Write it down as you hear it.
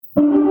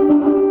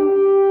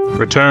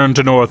Return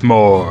to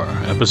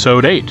Northmoor,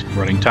 Episode 8,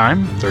 running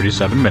time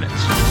 37 minutes.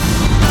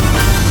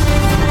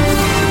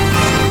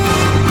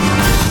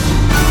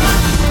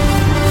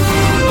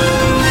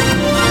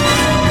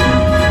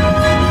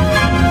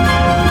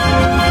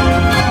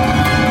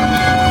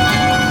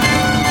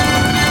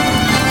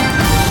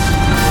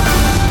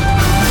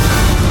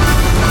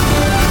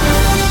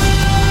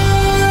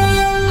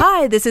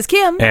 Hi, this is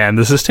Kim. And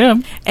this is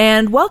Tim.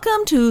 And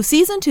welcome to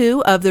Season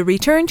 2 of the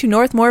Return to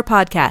Northmoor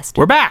podcast.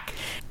 We're back!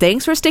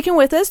 Thanks for sticking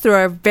with us through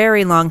our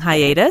very long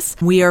hiatus.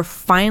 We are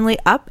finally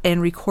up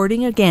and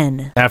recording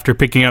again. After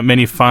picking up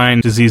many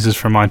fine diseases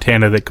from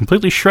Montana that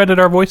completely shredded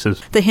our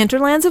voices. The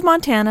hinterlands of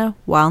Montana,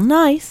 while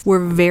nice, were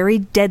very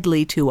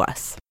deadly to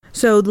us.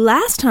 So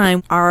last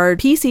time, our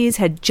PCs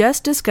had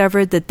just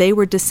discovered that they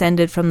were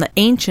descended from the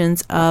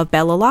ancients of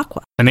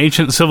Belalaqua, An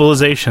ancient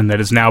civilization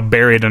that is now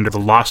buried under the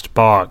Lost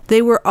Bog.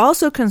 They were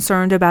also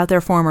concerned about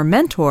their former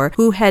mentor,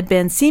 who had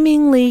been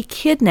seemingly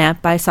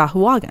kidnapped by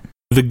Sahuagin.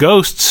 The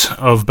ghosts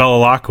of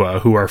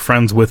Belalaqua, who are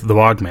friends with the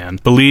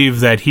Bogman,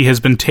 believe that he has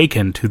been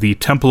taken to the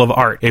Temple of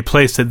Art, a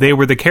place that they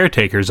were the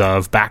caretakers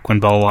of back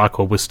when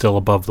Belalaqua was still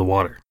above the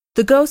water.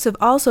 The ghosts have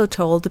also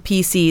told the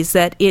PCs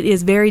that it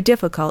is very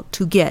difficult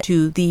to get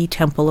to the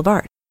Temple of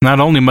Art. Not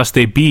only must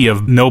they be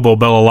of noble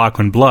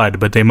Belalaquen blood,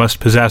 but they must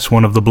possess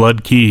one of the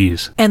blood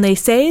keys. And they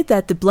say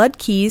that the blood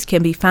keys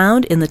can be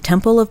found in the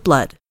Temple of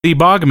Blood. The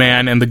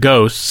Bogman and the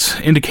ghosts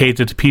indicate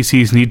that the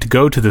PCs need to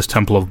go to this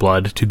Temple of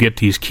Blood to get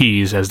these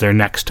keys as their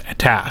next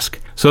task.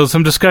 So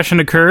some discussion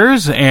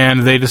occurs,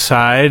 and they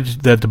decide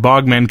that the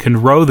Bogmen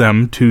can row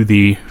them to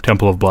the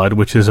Temple of Blood,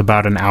 which is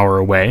about an hour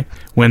away.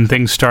 When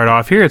things start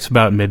off here, it's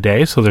about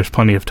midday, so there's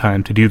plenty of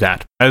time to do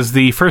that. As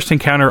the first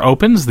encounter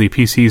opens, the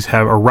PCs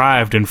have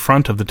arrived in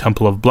front of the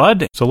Temple of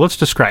Blood, so let's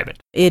describe it.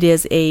 It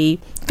is a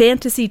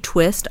fantasy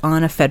twist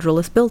on a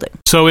Federalist building.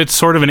 So it's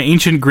sort of an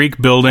ancient Greek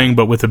building,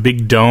 but with a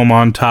big dome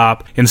on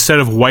top. Instead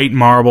of white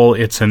marble,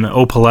 it's an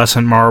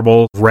opalescent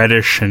marble,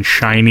 reddish and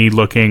shiny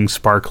looking,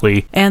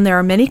 sparkly. And there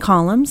are many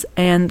columns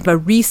and a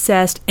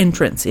recessed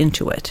entrance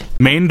into it.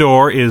 Main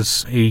door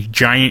is a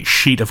giant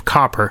sheet of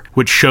copper,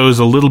 which shows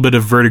a little bit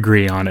of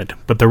verdigris on it,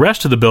 but the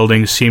rest of the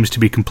building seems to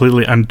be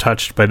completely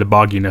untouched by the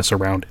bogginess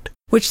around it.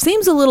 Which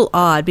seems a little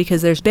odd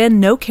because there's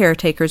been no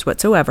caretakers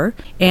whatsoever,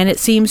 and it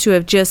seems to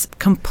have just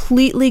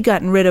completely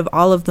gotten rid of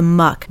all of the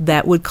muck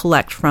that would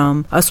collect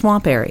from a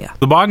swamp area.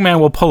 The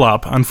Bogman will pull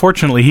up.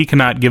 Unfortunately, he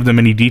cannot give them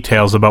any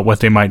details about what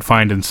they might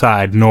find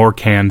inside, nor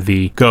can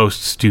the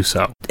ghosts do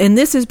so. And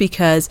this is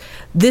because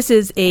this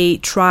is a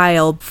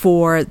trial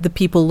for the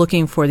people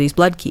looking for these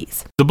blood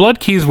keys. The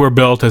blood keys were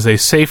built as a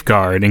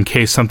safeguard in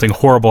case something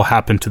horrible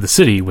happened to the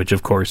city, which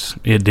of course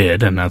it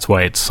did, and that's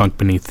why it's sunk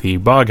beneath the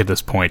bog at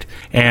this point.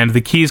 And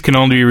the keys can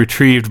only be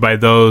retrieved by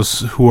those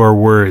who are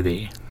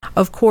worthy.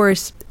 Of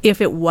course, if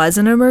it was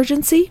an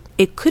emergency,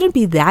 it couldn't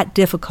be that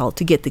difficult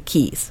to get the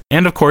keys.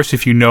 And of course,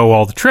 if you know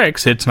all the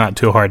tricks, it's not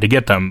too hard to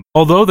get them.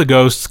 Although the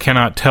ghosts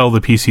cannot tell the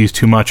PCs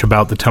too much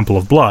about the Temple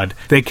of Blood,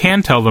 they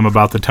can tell them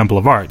about the Temple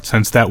of Art,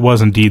 since that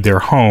was indeed their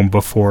home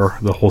before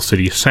the whole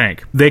city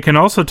sank. They can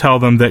also tell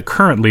them that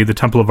currently the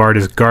Temple of Art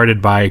is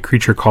guarded by a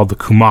creature called the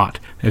Kumat.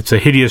 It's a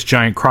hideous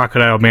giant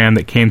crocodile man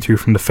that came through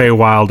from the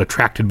Feywild,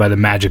 attracted by the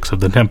magics of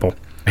the temple.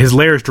 His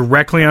lair is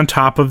directly on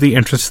top of the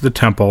entrance to the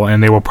temple,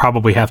 and they will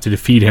probably have to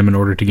defeat him in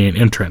order to gain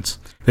entrance.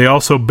 They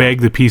also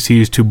beg the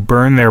PCs to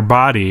burn their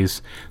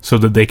bodies so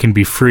that they can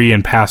be free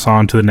and pass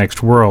on to the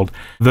next world.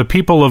 The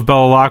people of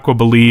Belalaqua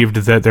believed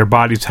that their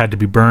bodies had to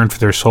be burned for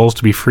their souls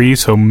to be free,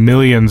 so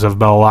millions of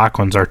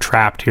Belalaquen are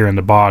trapped here in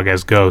the bog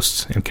as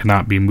ghosts and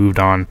cannot be moved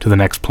on to the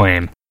next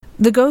plane.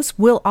 The ghosts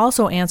will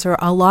also answer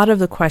a lot of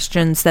the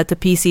questions that the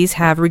PCs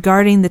have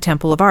regarding the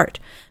Temple of Art.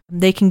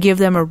 They can give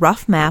them a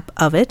rough map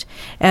of it,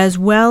 as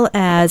well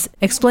as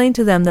explain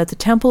to them that the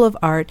Temple of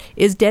Art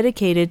is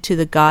dedicated to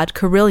the god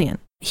Carillion.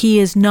 He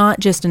is not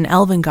just an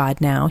elven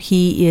god now,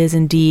 he is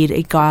indeed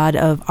a god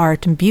of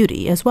art and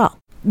beauty as well.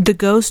 The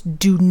ghosts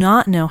do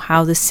not know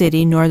how the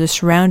city nor the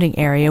surrounding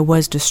area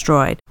was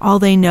destroyed. All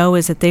they know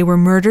is that they were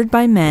murdered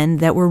by men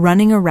that were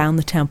running around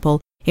the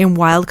temple in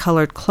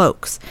wild-colored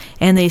cloaks,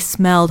 and they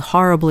smelled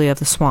horribly of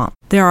the swamp.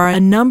 There are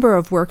a number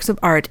of works of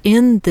art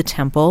in the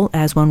temple,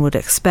 as one would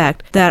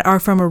expect, that are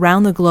from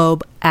around the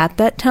globe at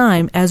that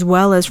time, as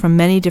well as from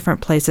many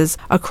different places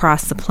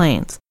across the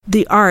plains.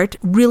 The art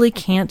really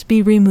can't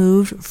be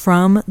removed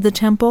from the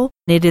temple.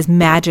 It is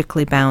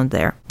magically bound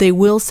there. They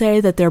will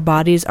say that their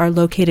bodies are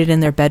located in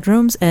their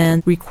bedrooms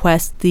and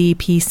request the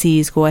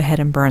PCs go ahead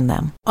and burn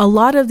them. A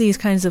lot of these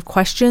kinds of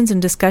questions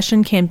and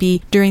discussion can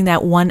be during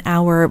that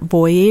 1-hour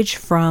voyage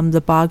from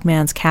the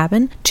Bogman's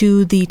cabin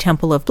to the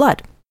Temple of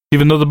Blood.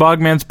 Even though the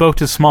Bogman's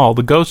boat is small,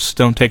 the ghosts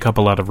don't take up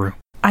a lot of room.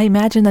 I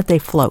imagine that they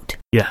float.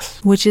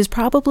 Yes. Which is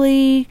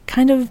probably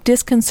kind of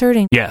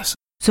disconcerting. Yes.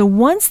 So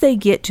once they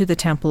get to the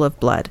Temple of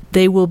Blood,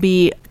 they will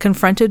be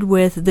confronted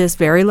with this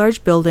very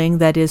large building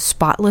that is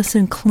spotless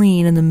and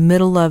clean in the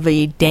middle of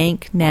a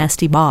dank,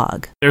 nasty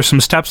bog. There's some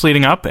steps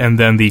leading up and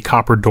then the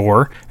copper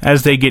door.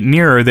 As they get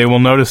nearer, they will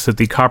notice that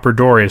the copper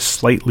door is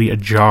slightly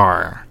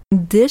ajar.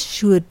 This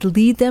should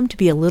lead them to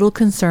be a little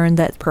concerned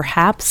that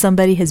perhaps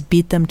somebody has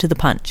beat them to the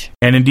punch.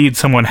 And indeed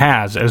someone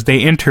has. As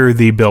they enter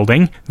the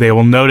building, they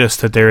will notice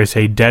that there is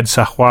a dead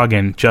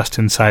Sahuagin just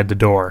inside the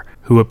door,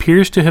 who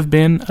appears to have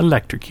been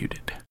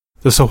electrocuted.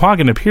 The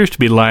Sahuagin appears to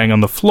be lying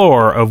on the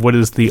floor of what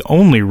is the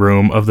only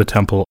room of the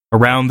temple.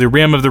 Around the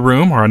rim of the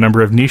room are a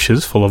number of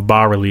niches full of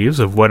bas-reliefs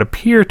of what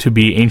appear to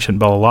be ancient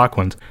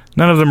Belaloquans.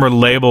 None of them are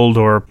labeled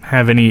or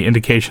have any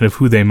indication of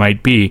who they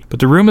might be, but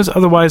the room is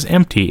otherwise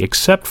empty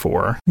except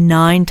for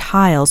 9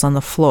 tiles on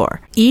the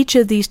floor. Each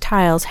of these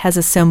tiles has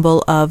a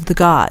symbol of the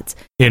gods.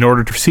 In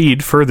order to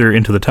proceed further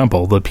into the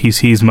temple, the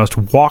PCs must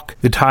walk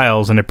the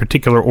tiles in a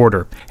particular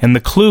order, and the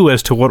clue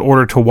as to what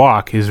order to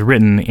walk is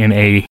written in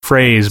a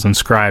phrase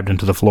inscribed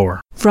into the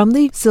floor. From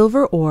the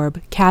silver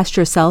orb, cast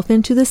yourself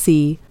into the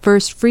sea.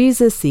 First freeze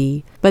the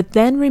sea, but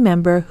then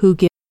remember who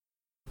gives.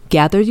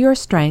 Gather your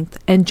strength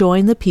and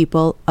join the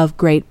people of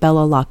Great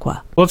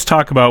Belalaqua. Let's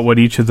talk about what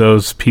each of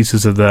those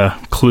pieces of the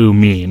clue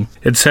mean.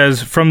 It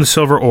says, from the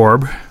silver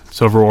orb.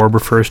 Silver orb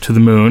refers to the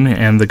moon,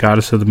 and the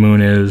goddess of the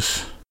moon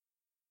is...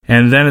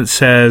 And then it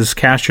says,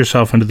 cast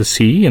yourself into the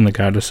sea, and the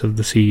goddess of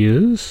the sea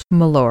is...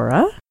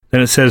 Melora. Then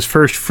it says,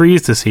 first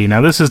freeze the sea.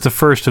 Now, this is the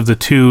first of the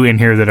 2 in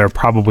here that are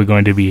probably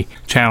going to be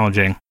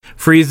challenging.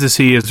 Freeze the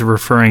sea is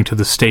referring to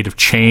the state of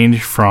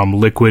change from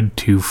liquid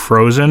to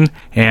frozen,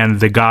 and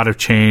the god of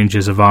change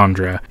is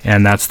Avandra,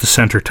 and that's the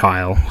center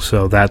tile,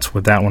 so that's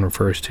what that one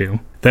refers to.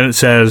 Then it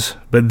says,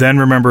 but then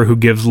remember who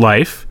gives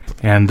life,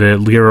 and the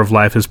giver of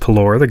life is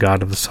Pelor, the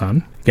god of the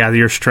sun. Gather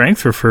your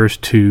strength refers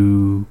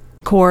to...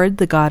 Cord,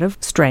 the god of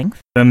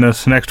strength. Then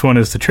this next one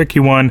is the tricky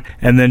one,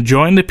 and then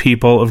join the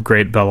people of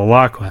Great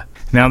Belalaqua.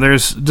 Now,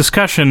 there's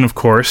discussion, of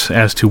course,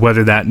 as to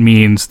whether that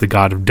means the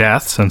god of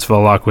death, since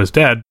Belalaqua is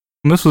dead.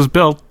 When this was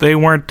built, they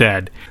weren't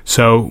dead.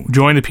 So,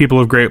 join the people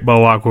of Great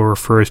Belalaqua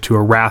refers to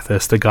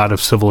Arathis, the god of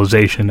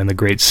civilization and the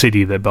great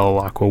city that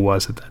Belalaqua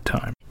was at that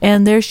time.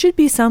 And there should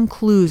be some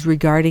clues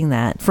regarding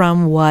that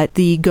from what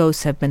the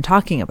ghosts have been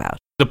talking about.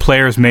 The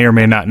players may or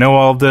may not know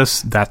all of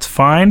this. That's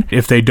fine.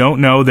 If they don't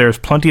know, there's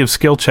plenty of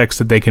skill checks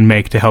that they can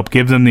make to help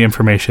give them the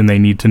information they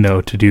need to know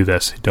to do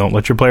this. Don't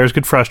let your players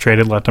get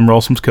frustrated. Let them roll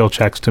some skill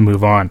checks to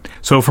move on.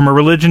 So from a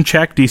religion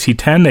check, DC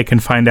 10, they can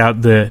find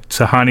out that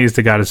Sahani is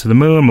the goddess of the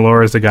moon,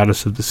 Melora is the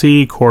goddess of the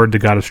sea, Cord the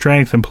god of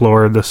strength, and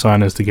Pelor the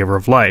sun is the giver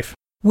of life.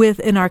 With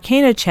an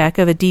Arcana check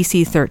of a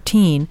DC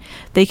 13,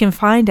 they can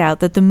find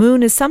out that the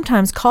moon is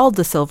sometimes called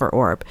the silver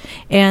orb,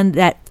 and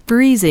that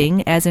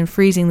freezing, as in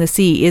freezing the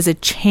sea, is a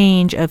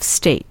change of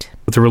state.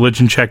 With a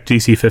religion check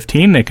DC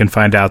 15, they can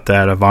find out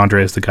that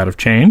Avandra is the god of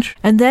change.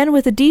 And then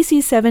with a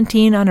DC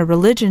 17 on a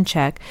religion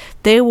check,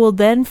 they will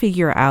then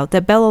figure out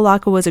that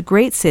Belalaqua was a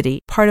great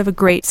city, part of a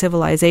great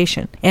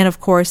civilization. And of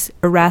course,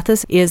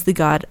 Arathis is the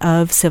god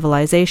of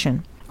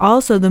civilization.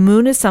 Also, the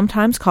moon is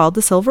sometimes called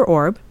the silver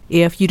orb,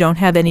 if you don't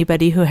have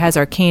anybody who has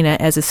Arcana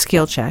as a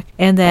skill check,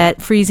 and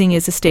that freezing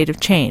is a state of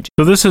change.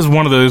 So this is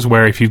one of those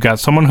where if you've got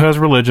someone who has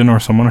religion or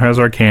someone who has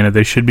Arcana,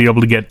 they should be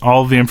able to get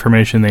all of the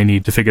information they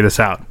need to figure this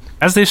out.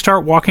 As they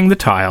start walking the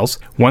tiles,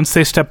 once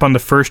they step on the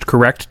first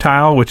correct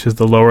tile, which is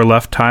the lower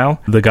left tile,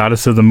 the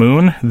goddess of the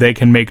moon, they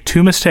can make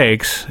 2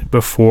 mistakes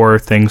before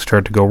things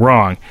start to go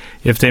wrong.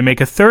 If they make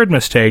a third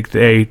mistake,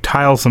 the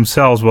tiles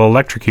themselves will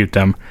electrocute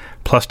them,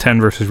 plus 10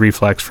 versus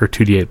reflex for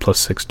 2d8 plus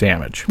 6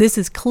 damage. This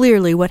is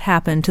clearly what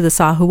happened to the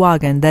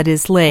Sahuagin that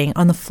is laying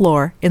on the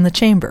floor in the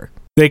chamber.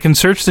 They can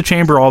search the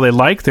chamber all they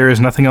like. There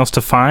is nothing else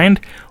to find.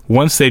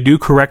 Once they do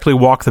correctly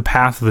walk the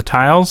path of the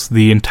tiles,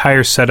 the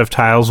entire set of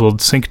tiles will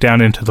sink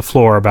down into the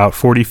floor about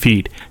 40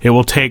 feet. It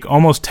will take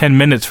almost 10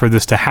 minutes for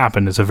this to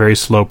happen. It's a very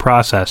slow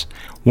process.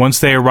 Once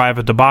they arrive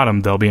at the bottom,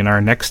 they'll be in our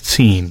next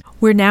scene.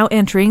 We're now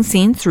entering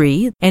scene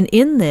 3, and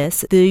in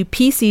this, the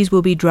PCs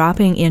will be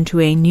dropping into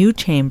a new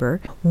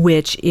chamber,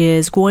 which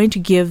is going to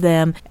give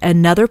them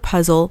another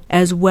puzzle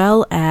as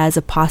well as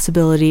a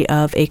possibility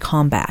of a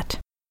combat.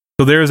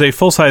 So there is a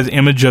full-size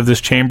image of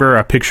this chamber,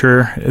 a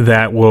picture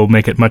that will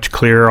make it much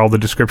clearer, all the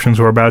descriptions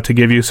we're about to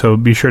give you, so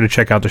be sure to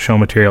check out the show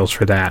materials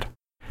for that.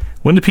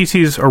 When the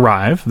PCs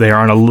arrive, they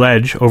are on a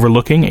ledge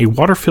overlooking a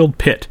water-filled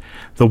pit.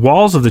 The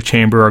walls of the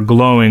chamber are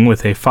glowing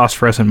with a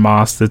phosphorescent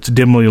moss that's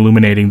dimly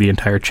illuminating the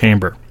entire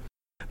chamber.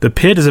 The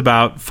pit is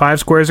about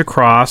 5 squares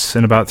across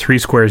and about 3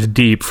 squares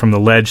deep from the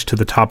ledge to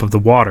the top of the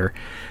water.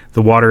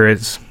 The water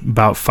is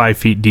about 5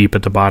 feet deep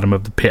at the bottom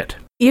of the pit.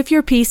 If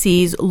your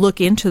PCs look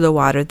into the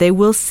water, they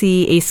will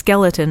see a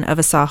skeleton of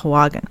a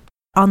Sahuagin.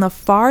 On the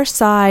far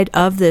side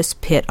of this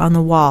pit on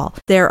the wall,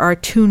 there are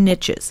 2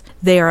 niches.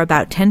 They are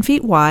about 10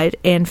 feet wide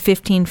and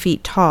 15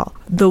 feet tall.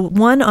 The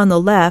one on the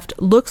left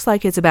looks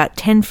like it's about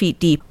 10 feet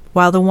deep,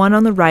 while the one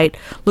on the right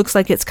looks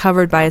like it's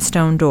covered by a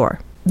stone door.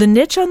 The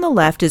niche on the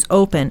left is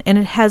open, and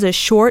it has a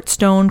short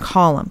stone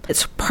column.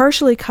 It's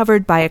partially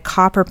covered by a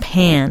copper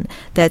pan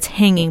that's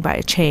hanging by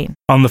a chain.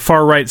 On the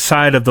far right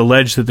side of the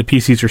ledge that the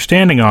PCs are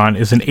standing on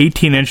is an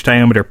 18-inch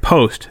diameter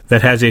post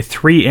that has a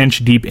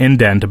 3-inch deep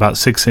indent about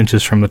 6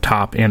 inches from the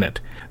top in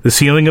it. The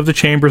ceiling of the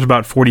chamber is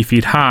about 40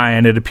 feet high,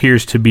 and it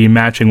appears to be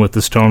matching with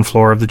the stone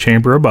floor of the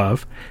chamber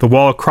above. The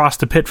wall across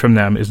the pit from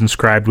them is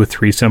inscribed with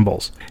 3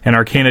 symbols. An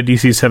Arcana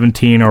DC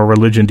 17 or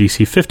Religion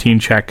DC 15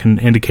 check can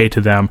indicate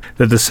to them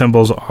that the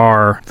symbols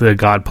are the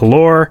god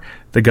Pelor,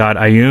 the god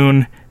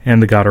Ioun,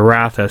 and the god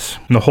Arathis.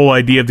 And the whole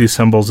idea of these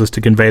symbols is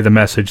to convey the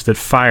message that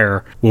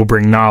fire will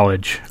bring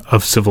knowledge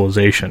of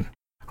civilization.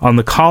 On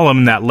the column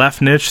in that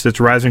left niche that's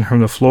rising from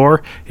the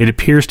floor, it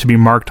appears to be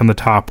marked on the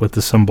top with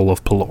the symbol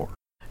of Pelor.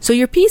 So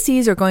your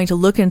PCs are going to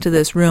look into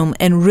this room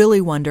and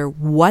really wonder,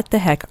 what the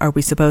heck are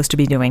we supposed to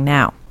be doing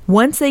now?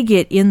 Once they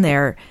get in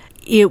there,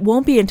 it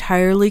won't be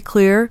entirely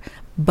clear,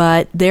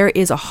 but there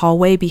is a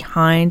hallway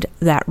behind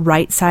that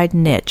right side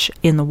niche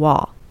in the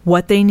wall.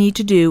 What they need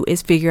to do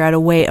is figure out a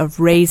way of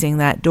raising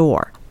that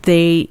door.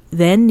 They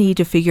then need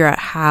to figure out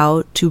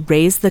how to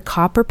raise the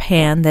copper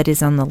pan that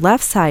is on the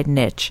left side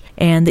niche,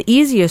 and the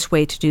easiest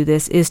way to do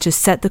this is to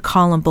set the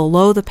column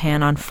below the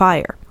pan on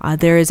fire.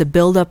 There is a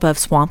buildup of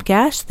swamp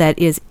gas that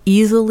is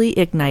easily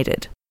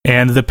ignited.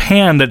 And the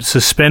pan that's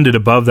suspended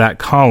above that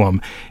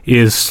column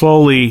is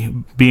slowly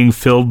being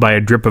filled by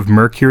a drip of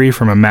mercury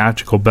from a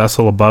magical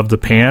vessel above the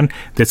pan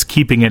that's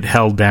keeping it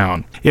held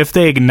down. If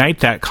they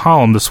ignite that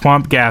column, the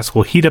swamp gas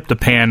will heat up the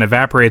pan,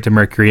 evaporate the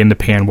mercury, and the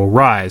pan will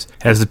rise.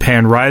 As the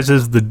pan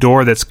rises, the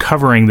door that's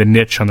covering the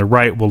niche on the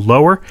right will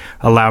lower,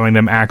 allowing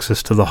them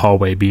access to the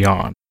hallway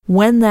beyond.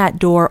 When that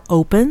door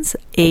opens,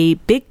 a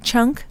big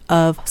chunk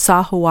of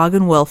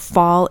Sahuagin will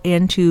fall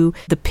into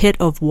the pit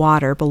of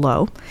water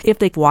below. If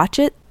they watch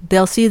it,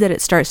 they'll see that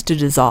it starts to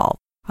dissolve.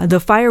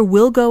 The fire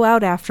will go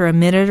out after a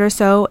minute or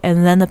so,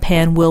 and then the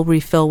pan will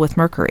refill with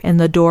mercury, and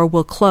the door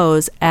will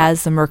close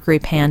as the mercury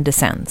pan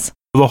descends.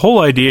 The whole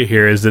idea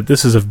here is that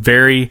this is a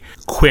very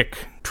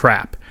quick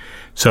trap.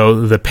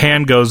 So the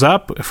pan goes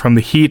up from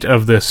the heat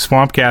of the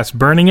swamp gas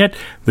burning it,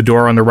 the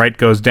door on the right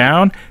goes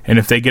down, and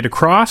if they get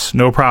across,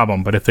 no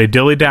problem. But if they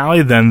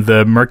dilly-dally, then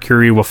the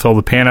mercury will fill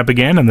the pan up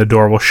again and the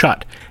door will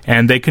shut.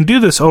 And they can do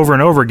this over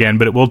and over again,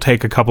 but it will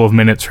take a couple of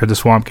minutes for the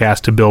swamp gas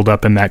to build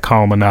up in that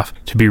column enough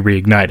to be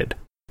reignited.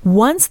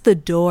 Once the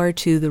door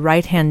to the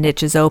right-hand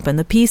niche is open,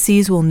 the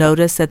PCs will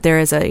notice that there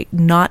is a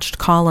notched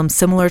column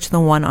similar to the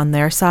one on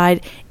their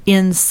side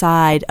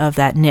inside of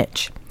that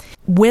niche.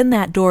 When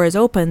that door is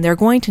open, they're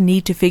going to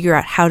need to figure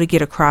out how to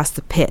get across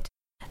the pit.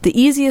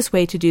 The easiest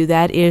way to do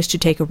that is to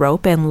take a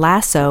rope and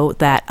lasso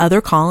that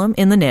other column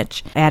in the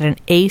niche at an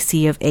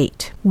AC of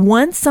 8.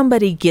 Once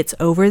somebody gets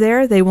over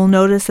there, they will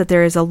notice that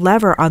there is a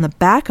lever on the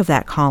back of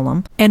that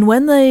column, and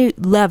when the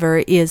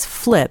lever is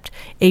flipped,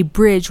 a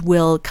bridge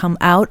will come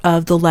out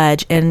of the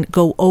ledge and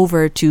go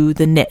over to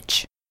the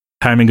niche.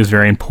 Timing is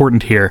very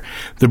important here.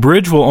 The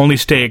bridge will only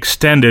stay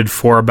extended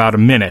for about a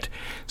minute.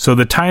 So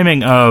the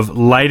timing of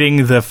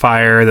lighting the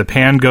fire, the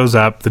pan goes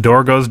up, the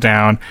door goes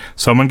down,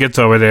 someone gets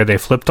over there, they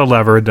flip the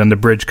lever, then the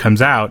bridge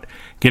comes out.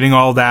 Getting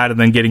all that and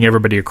then getting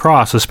everybody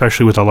across,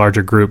 especially with a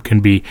larger group, can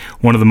be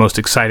one of the most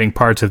exciting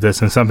parts of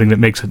this and something that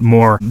makes it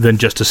more than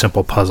just a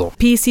simple puzzle.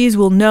 PCs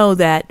will know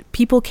that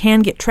people can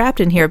get trapped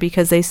in here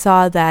because they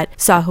saw that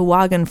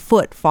Sahuagin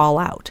foot fall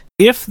out.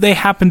 If they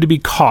happen to be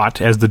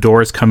caught as the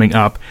door is coming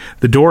up,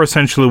 the door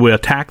essentially will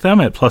attack them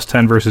at plus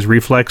 10 versus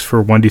reflex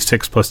for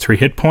 1d6 plus 3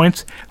 hit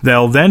points.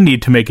 They'll then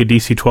need to make a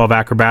DC 12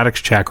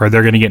 acrobatics check, or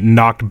they're going to get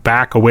knocked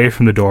back away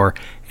from the door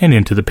and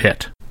into the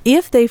pit.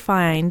 If they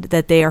find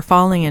that they are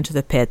falling into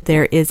the pit,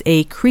 there is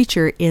a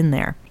creature in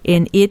there,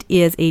 and it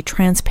is a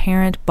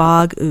transparent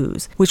bog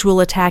ooze, which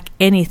will attack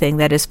anything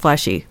that is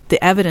fleshy.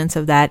 The evidence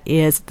of that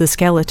is the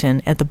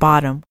skeleton at the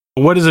bottom.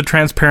 What is a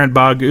transparent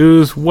bog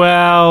ooze?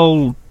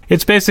 Well,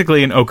 it's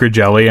basically an ochre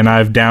jelly, and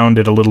I've downed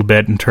it a little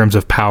bit in terms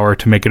of power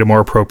to make it more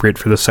appropriate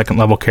for the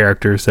second-level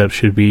characters that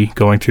should be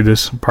going through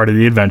this part of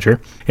the adventure.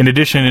 In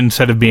addition,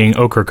 instead of being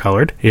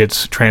ochre-colored,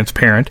 it's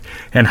transparent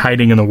and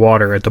hiding in the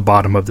water at the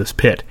bottom of this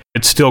pit.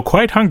 It's still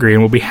quite hungry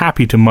and will be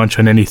happy to munch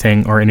on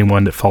anything or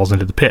anyone that falls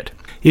into the pit.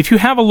 If you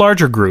have a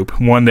larger group,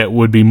 one that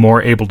would be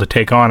more able to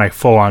take on a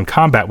full-on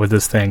combat with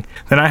this thing,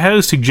 then I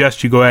highly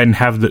suggest you go ahead and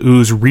have the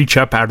ooze reach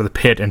up out of the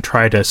pit and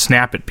try to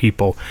snap at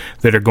people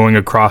that are going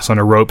across on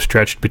a rope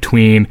stretched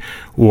between,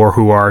 or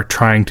who are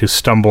trying to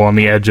stumble on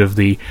the edge of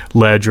the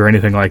ledge or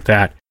anything like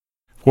that.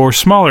 For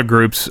smaller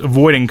groups,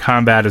 avoiding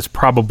combat is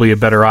probably a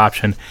better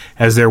option,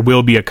 as there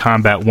will be a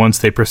combat once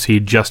they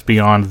proceed just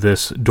beyond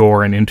this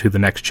door and into the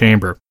next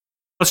chamber.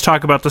 Let's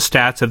talk about the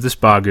stats of this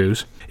bog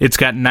ooze. It's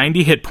got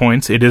 90 hit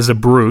points. It is a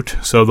brute,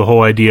 so the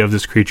whole idea of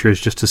this creature is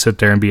just to sit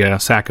there and be a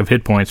sack of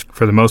hit points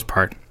for the most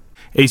part.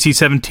 AC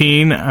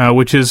 17,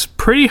 which is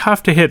pretty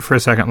tough to hit for a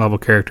second-level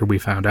character, we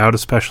found out,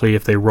 especially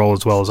if they roll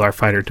as well as our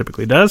fighter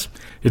typically does.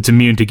 It's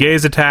immune to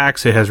gaze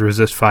attacks. It has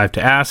resist 5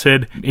 to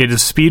acid. It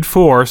is speed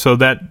 4, so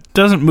that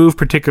doesn't move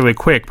particularly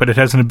quick, but it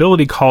has an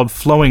ability called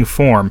Flowing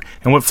Form.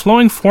 And what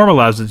Flowing Form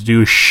allows it to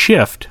do is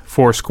shift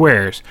 4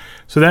 squares.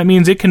 So that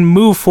means it can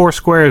move 4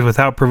 squares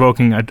without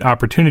provoking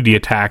opportunity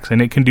attacks,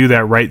 and it can do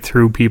that right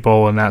through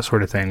people and that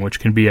sort of thing, which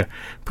can be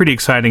pretty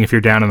exciting if you're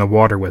down in the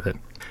water with it.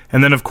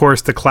 And then, of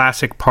course, the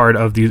classic part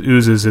of these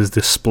oozes is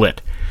the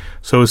split.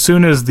 So as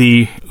soon as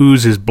the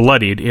ooze is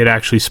bloodied, it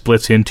actually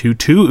splits into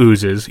 2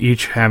 oozes,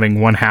 each having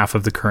 1/2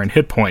 of the current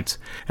hit points.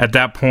 At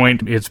that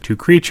point, it's 2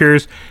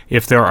 creatures.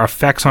 If there are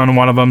effects on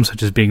one of them,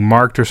 such as being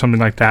marked or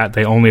something like that,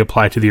 they only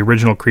apply to the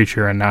original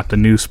creature and not the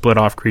new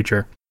split-off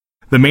creature.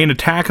 The main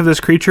attack of this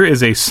creature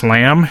is a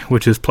slam,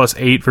 which is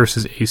 +8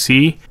 versus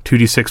AC,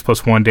 2d6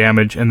 +1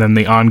 damage, and then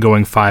the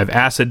ongoing 5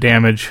 acid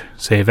damage,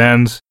 save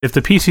ends. If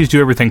the PCs do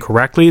everything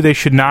correctly, they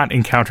should not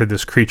encounter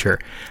this creature.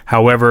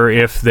 However,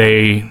 if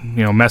they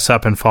mess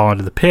up and fall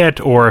into the pit,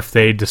 or if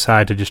they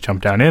decide to just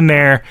jump down in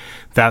there,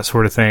 that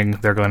sort of thing,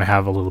 they're going to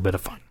have a little bit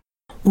of fun.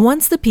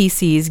 Once the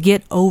PCs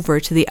get over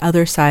to the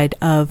other side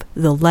of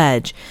the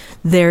ledge,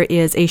 there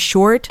is a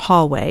short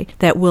hallway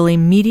that will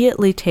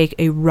immediately take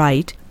a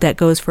right that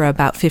goes for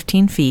about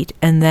 15 feet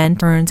and then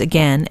turns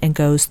again and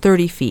goes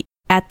 30 feet.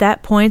 At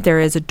that point, there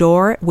is a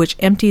door which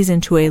empties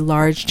into a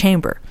large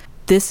chamber.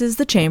 This is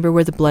the chamber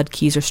where the blood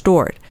keys are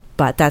stored.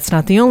 But that's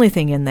not the only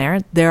thing in there.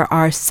 There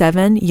are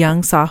 7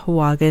 young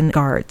Sahuagin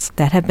guards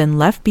that have been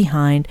left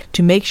behind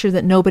to make sure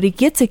that nobody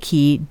gets a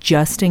key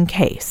just in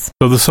case.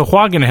 So the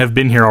Sahuagin have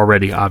been here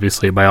already,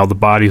 obviously, by all the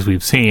bodies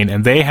we've seen,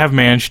 and they have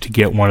managed to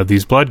get one of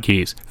these blood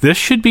keys. This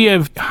should be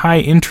of high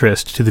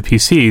interest to the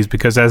PCs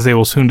because, as they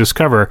will soon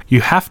discover,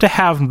 you have to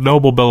have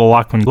noble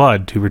Bellalakman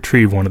blood to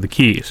retrieve one of the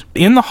keys.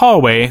 In the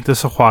hallway, the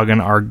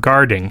Sahuagin are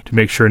guarding to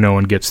make sure no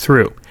one gets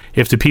through.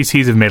 If the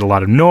PCs have made a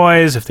lot of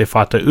noise, if they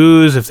fought the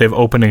ooze, if they've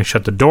opened and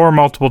shut the door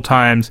multiple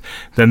times,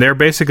 then they're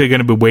basically going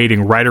to be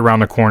waiting right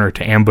around the corner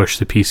to ambush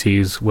the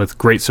PCs with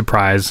great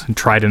surprise, and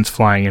tridents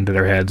flying into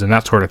their heads, and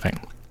that sort of thing.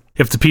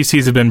 If the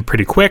PCs have been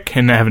pretty quick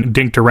and haven't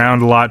dinked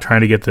around a lot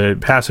trying to get the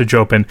passage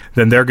open,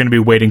 then they're going to be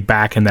waiting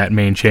back in that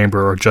main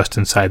chamber or just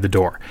inside the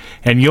door.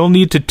 And you'll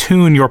need to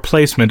tune your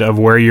placement of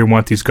where you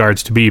want these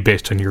guards to be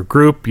based on your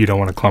group. You don't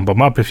want to clump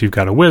them up if you've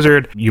got a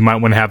wizard. You might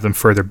want to have them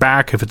further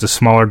back if it's a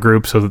smaller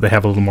group so that they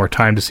have a little more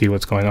time to see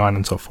what's going on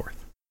and so forth.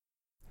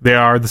 They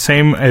are the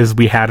same as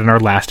we had in our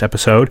last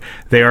episode.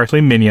 They are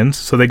actually minions,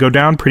 so they go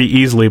down pretty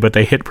easily, but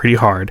they hit pretty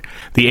hard.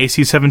 The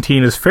AC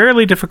 17 is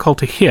fairly difficult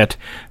to hit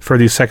for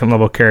these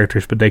second-level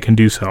characters, but they can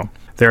do so.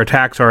 Their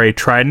attacks are a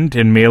trident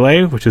in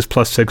melee, which is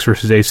 +6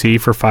 versus AC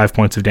for 5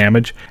 points of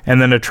damage, and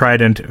then a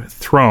trident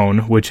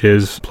thrown, which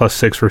is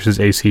 +6 versus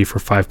AC for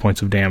 5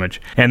 points of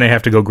damage. And they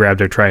have to go grab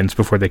their tridents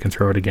before they can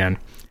throw it again.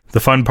 The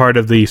fun part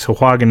of the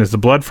Sahuagin is the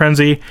Blood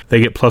Frenzy. They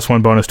get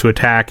 +1 bonus to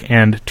attack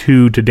and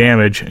 2 to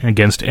damage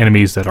against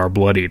enemies that are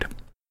bloodied.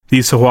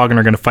 These Sahuagin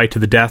are going to fight to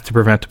the death to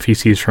prevent the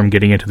PCs from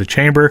getting into the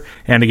chamber,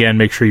 and again,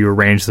 make sure you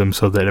arrange them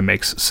so that it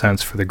makes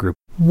sense for the group.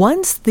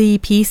 Once the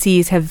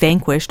PCs have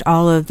vanquished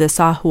all of the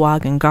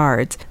Sahuagin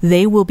guards,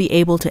 they will be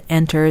able to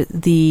enter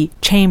the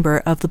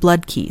chamber of the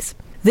blood keys.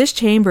 This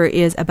chamber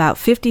is about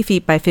 50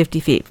 feet by 50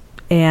 feet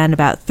and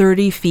about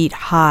 30 feet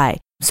high.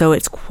 So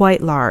it's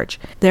quite large.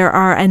 There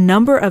are a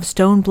number of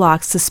stone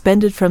blocks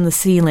suspended from the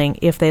ceiling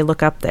if they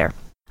look up there.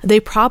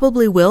 They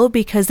probably will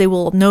because they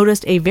will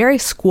notice a very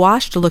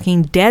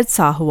squashed-looking dead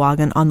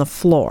Sahuagin on the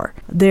floor.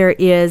 There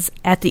is,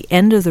 at the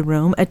end of the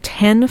room, a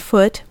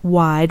 10-foot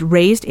wide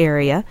raised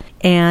area,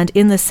 and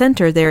in the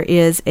center there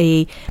is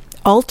a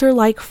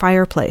altar-like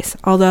fireplace,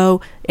 although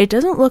it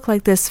doesn't look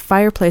like this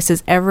fireplace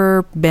has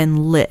ever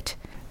been lit.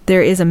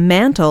 There is a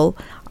mantle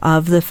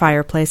of the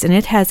fireplace, and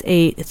it has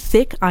a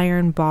thick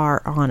iron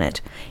bar on it.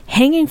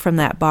 Hanging from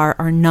that bar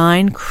are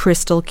 9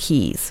 crystal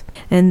keys,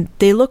 and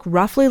they look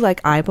roughly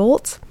like eye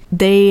bolts.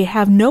 They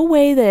have no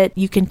way that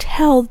you can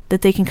tell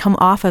that they can come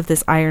off of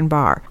this iron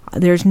bar.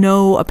 There's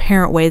no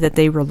apparent way that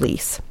they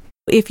release.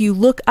 If you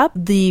look up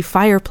the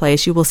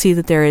fireplace, you will see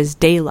that there is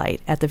daylight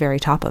at the very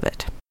top of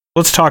it.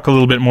 Let's talk a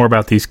little bit more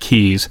about these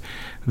keys.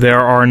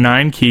 There are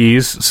 9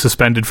 keys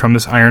suspended from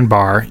this iron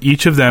bar.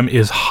 Each of them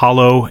is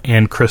hollow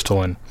and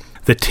crystalline.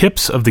 The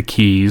tips of the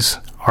keys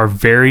are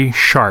very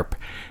sharp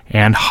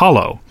and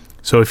hollow.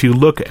 So if you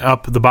look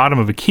up the bottom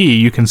of a key,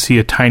 you can see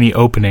a tiny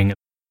opening.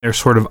 They're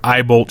sort of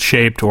eye-bolt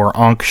shaped or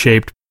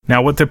ankh-shaped.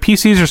 Now, what the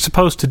PCs are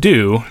supposed to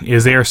do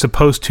is they are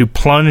supposed to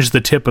plunge the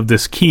tip of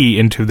this key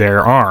into their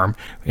arm.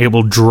 It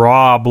will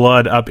draw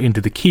blood up into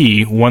the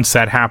key. Once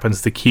that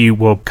happens, the key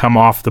will come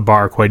off the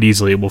bar quite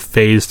easily. It will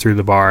phase through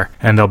the bar,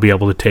 and they'll be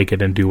able to take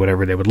it and do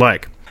whatever they would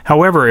like.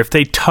 However, if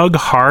they tug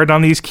hard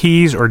on these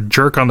keys or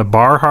jerk on the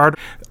bar hard,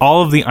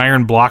 all of the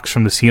iron blocks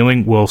from the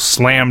ceiling will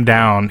slam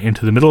down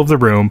into the middle of the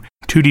room,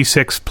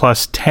 2d6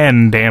 plus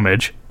 10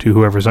 damage to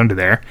whoever's under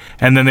there,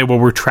 and then they will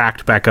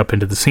retract back up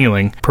into the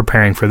ceiling,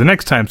 preparing for the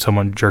next time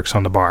someone jerks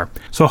on the bar.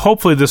 So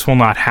hopefully this will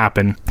not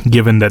happen,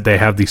 given that they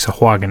have the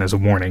Sahuagin as a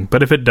warning,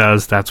 but if it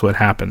does, that's what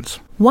happens.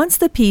 Once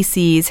the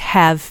PCs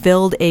have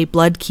filled a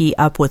blood key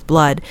up with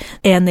blood,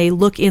 and they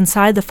look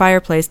inside the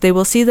fireplace, they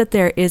will see that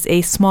there is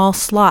a small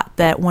slot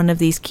that one of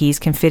these keys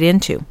can fit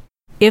into.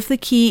 If the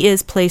key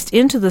is placed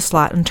into the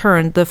slot and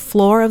turned, the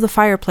floor of the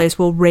fireplace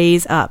will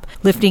raise up,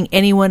 lifting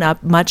anyone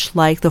up much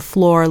like the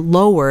floor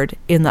lowered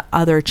in the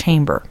other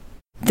chamber.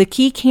 The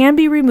key can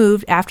be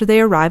removed after they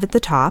arrive at the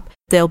top.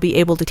 They'll be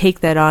able to take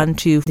that on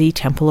to the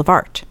Temple of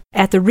Art.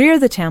 At the rear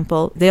of the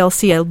temple, they'll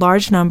see a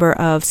large number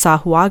of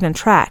Sahuagin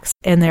tracks,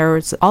 and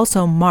there's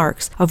also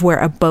marks of where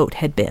a boat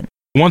had been.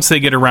 Once they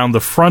get around the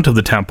front of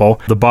the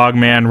temple, the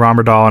Bogman,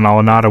 Ramardal, and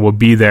Alanada will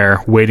be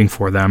there waiting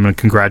for them and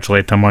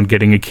congratulate them on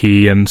getting a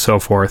key and so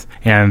forth,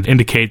 and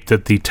indicate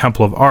that the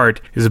Temple of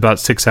Art is about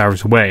 6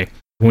 hours away.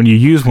 When you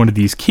use one of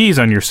these keys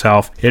on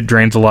yourself, it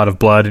drains a lot of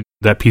blood, and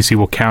that PC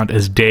will count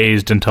as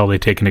dazed until they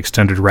take an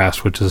extended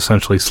rest, which is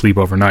essentially sleep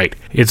overnight.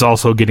 It's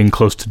also getting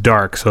close to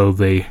dark, so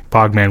the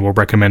Bogman will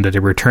recommend that they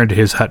return to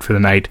his hut for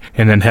the night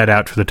and then head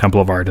out to the Temple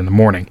of Art in the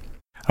morning.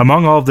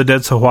 Among all of the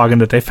dead Sahuagin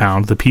that they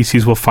found, the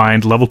PCs will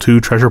find Level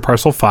 2 Treasure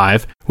Parcel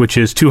 5, which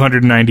is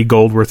 290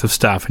 gold worth of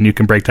stuff, and you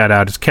can break that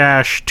out as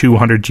cash,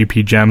 200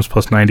 GP gems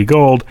plus 90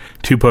 gold,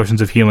 2 potions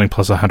of healing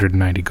plus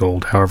 190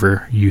 gold,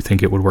 however you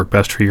think it would work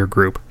best for your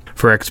group.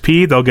 For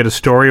XP, they'll get a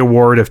story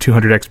award of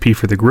 200 XP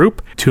for the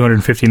group,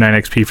 259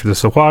 XP for the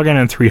Sahuagin,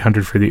 and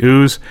 300 for the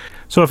Ooze.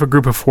 So if a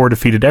group of 4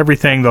 defeated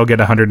everything, they'll get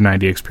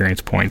 190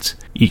 experience points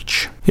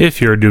each.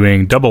 If you're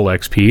doing double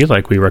XP,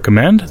 like we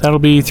recommend, that'll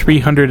be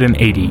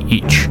 380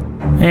 each.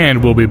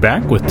 And we'll be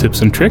back with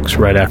tips and tricks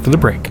right after the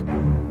break.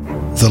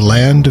 The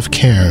Land of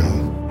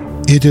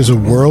Cairn. It is a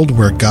world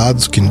where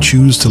gods can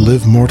choose to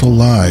live mortal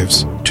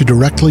lives, to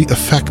directly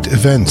affect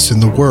events in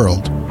the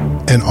world,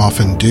 and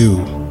often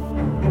do.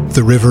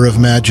 The river of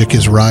magic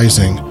is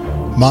rising.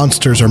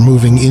 Monsters are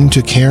moving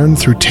into Cairn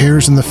through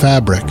tears in the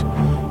fabric.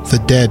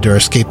 The dead are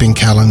escaping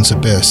Callan's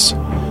abyss,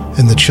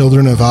 and the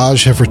children of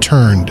Aj have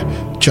returned,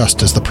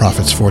 just as the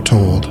prophets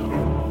foretold.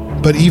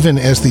 But even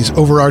as these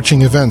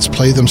overarching events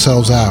play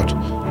themselves out,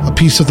 a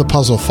piece of the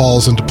puzzle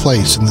falls into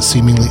place in the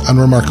seemingly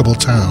unremarkable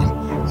town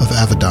of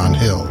Avedon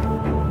Hill.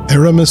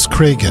 Aramis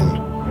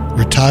Cragen,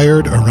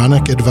 retired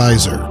Aronic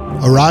advisor,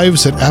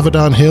 arrives at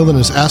Avedon Hill and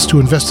is asked to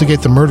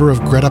investigate the murder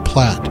of Greta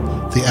Platt,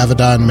 the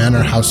Avedon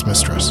Manor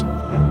housemistress.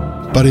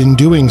 But in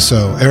doing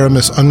so,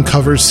 Aramis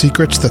uncovers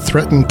secrets that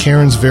threaten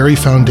Cairn's very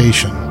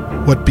foundation.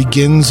 What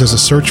begins as a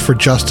search for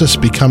justice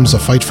becomes a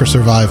fight for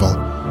survival,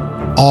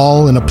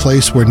 all in a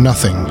place where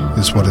nothing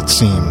is what it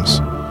seems.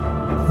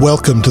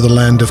 Welcome to the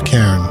Land of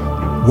Cairn.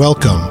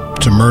 Welcome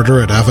to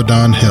Murder at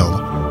Avedon Hill,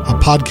 a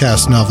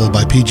podcast novel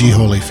by P.G.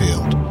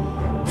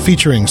 Holyfield,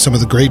 featuring some of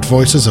the great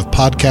voices of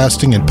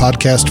podcasting and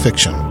podcast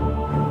fiction.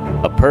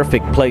 A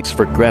perfect place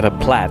for Greta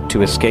Platt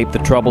to escape the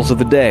troubles of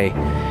the day.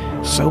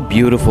 So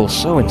beautiful,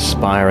 so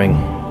inspiring.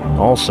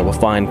 Also a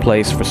fine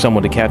place for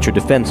someone to catch her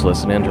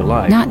defenseless and end her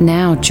life. Not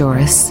now,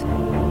 Joris.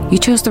 You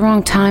chose the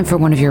wrong time for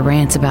one of your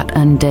rants about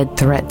undead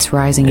threats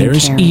rising in Cairn. There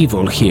is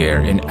evil here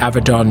in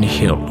Avedon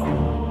Hill.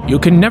 You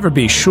can never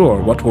be sure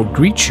what will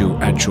greet you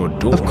at your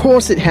door. Of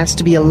course it has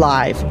to be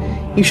alive.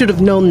 You should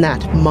have known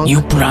that, monk.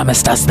 You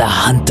promised us the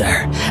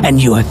hunter,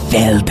 and you have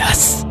failed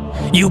us.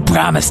 You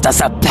promised us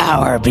a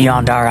power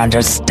beyond our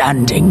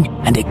understanding,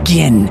 and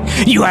again,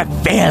 you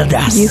have failed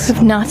us. You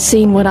have not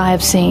seen what I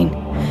have seen.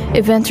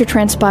 Events are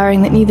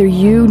transpiring that neither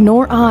you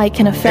nor I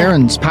can affect.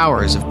 Aaron's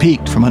powers have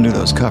peaked from under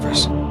those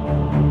covers.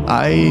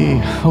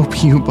 I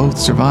hope you both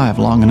survive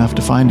long enough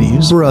to find a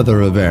use.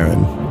 Brother of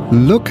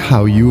Aaron, look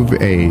how you've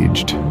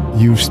aged.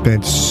 You've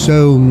spent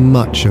so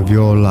much of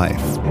your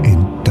life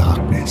in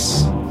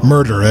darkness.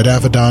 Murder at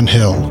Avedon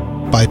Hill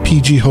by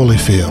P.G.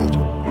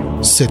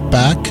 Holyfield. Sit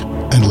back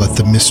and let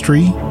the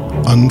mystery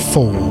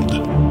unfold.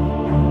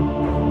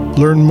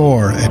 Learn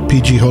more at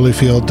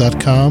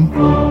pgholyfield.com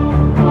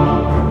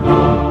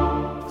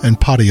and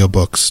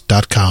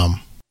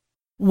podiobooks.com.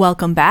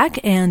 Welcome back,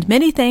 and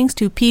many thanks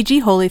to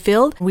P.G.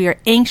 Holyfield. We are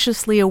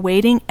anxiously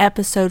awaiting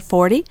episode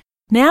 40.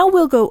 Now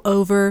we'll go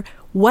over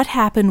what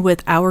happened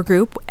with our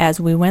group as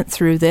we went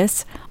through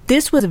this.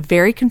 This was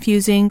very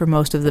confusing for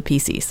most of the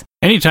PCs.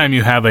 Anytime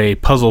you have a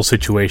puzzle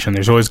situation,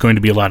 there's always going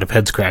to be a lot of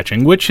head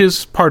scratching, which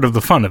is part of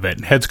the fun of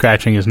it. Head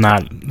scratching is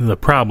not the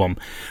problem.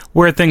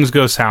 Where things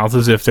go south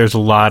is if there's a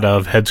lot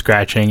of head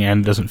scratching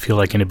and it doesn't feel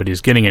like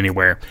anybody's getting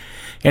anywhere.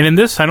 And in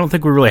this, I don't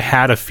think we really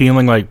had a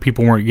feeling like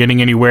people weren't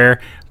getting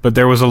anywhere, but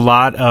there was a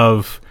lot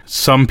of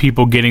some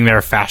people getting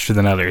there faster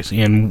than others.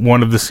 In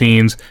one of the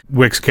scenes,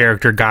 Wick's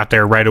character got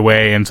there right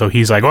away, and so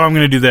he's like, I'm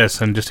going to do this,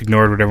 and just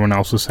ignored what everyone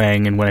else was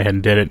saying and went ahead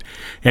and did it.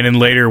 And in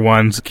later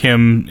ones,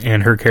 Kim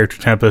and her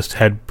character Tempest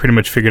had pretty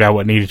much figured out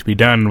what needed to be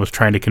done and was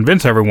trying to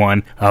convince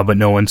everyone, but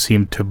no one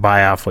seemed to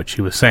buy off what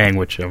she was saying,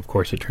 which, of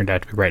course, it turned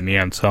out to be right in the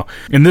end. So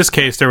in this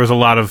case, there was a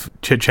lot of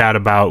chit-chat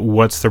about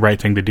what's the right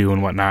thing to do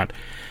and whatnot.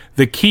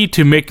 The key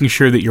to making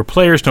sure that your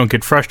players don't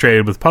get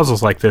frustrated with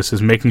puzzles like this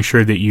is making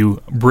sure that you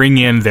bring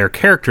in their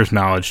character's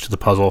knowledge to the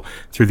puzzle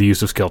through the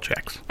use of skill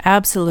checks.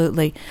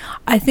 Absolutely.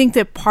 I think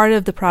that part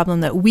of the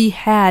problem that we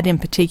had in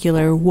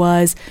particular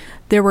was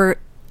there were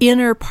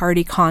inner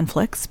party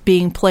conflicts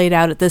being played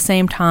out at the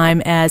same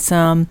time as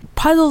some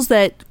puzzles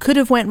that could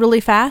have went really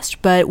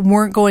fast but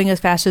weren't going as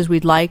fast as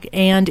we'd like,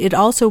 and it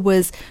also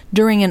was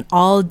during an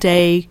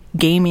all-day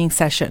gaming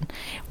session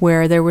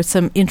where there were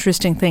some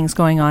interesting things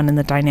going on in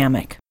the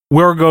dynamic.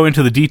 We'll go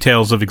into the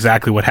details of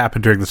exactly what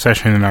happened during the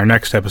session in our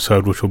next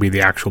episode, which will be the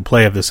actual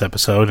play of this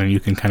episode, and you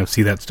can kind of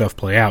see that stuff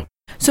play out.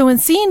 So in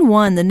scene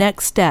 1, the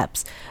next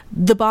steps,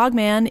 the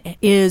Bogman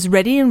is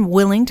ready and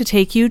willing to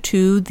take you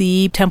to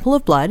the Temple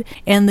of Blood,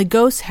 and the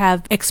ghosts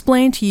have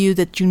explained to you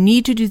that you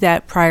need to do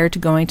that prior to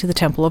going to the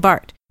Temple of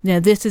Art. Now,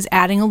 this is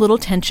adding a little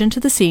tension to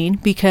the scene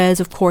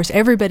because, of course,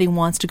 everybody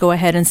wants to go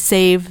ahead and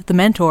save the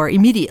mentor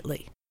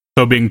immediately.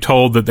 So being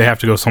told that they have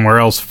to go somewhere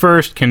else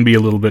first can be a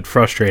little bit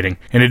frustrating.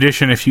 In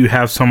addition, if you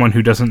have someone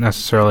who doesn't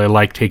necessarily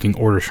like taking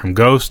orders from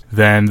ghosts,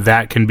 then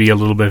that can be a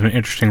little bit of an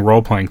interesting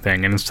role-playing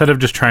thing. And instead of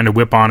just trying to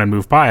whip on and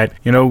move by it,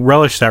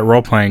 relish that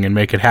role-playing and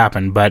make it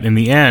happen. But in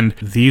the end,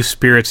 these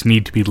spirits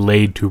need to be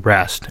laid to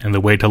rest. And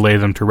the way to lay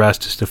them to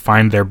rest is to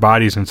find their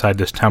bodies inside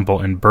this temple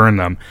and burn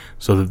them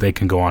so that they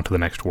can go on to the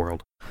next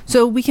world.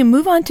 So we can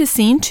move on to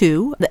scene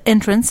 2, the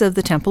entrance of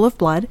the Temple of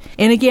Blood.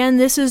 And again,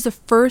 this is the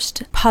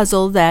first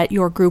puzzle that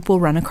your group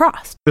will run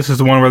across. This is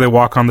the one where they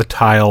walk on the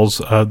tiles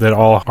that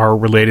all are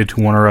related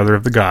to one or other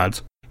of the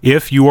gods.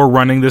 If you are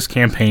running this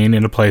campaign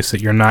in a place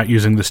that you're not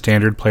using the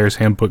standard Player's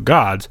Handbook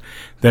gods,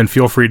 then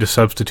feel free to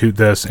substitute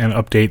this and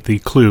update the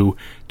clue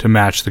to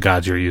match the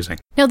gods you're using.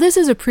 Now, this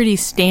is a pretty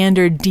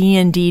standard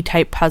D&D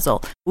type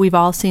puzzle. We've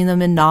all seen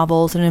them in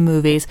novels and in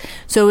movies,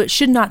 so it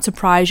should not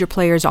surprise your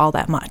players all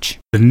that much.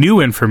 The new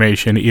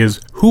information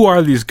is, who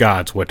are these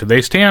gods? What do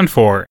they stand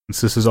for?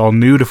 Since this is all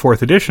new to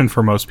 4th edition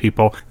for most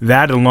people,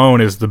 that alone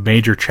is the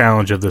major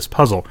challenge of this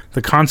puzzle.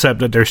 The concept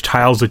that there's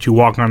tiles that you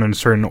walk on in a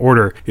certain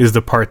order is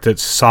the part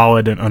that's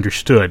solid and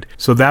understood.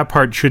 So that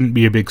part shouldn't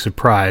be a big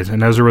surprise,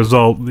 and as a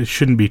result, it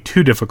shouldn't be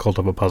too difficult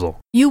of a puzzle.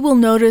 You will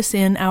notice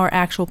in our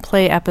actual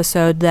play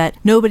episode that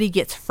nobody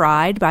gets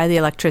fried by the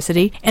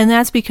electricity, and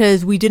that's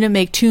because we didn't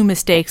make 2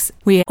 mistakes.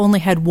 We only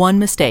had 1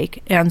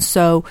 mistake, and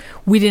so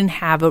we didn't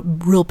have a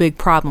real big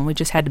problem. We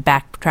just had to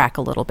backtrack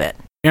a little bit.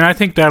 And I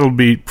think that'll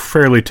be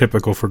fairly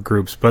typical for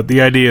groups, but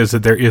the idea is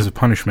that there is a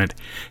punishment.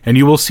 And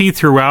you will see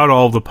throughout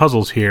all of the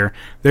puzzles here,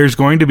 there's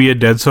going to be a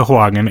dead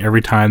Sahuagin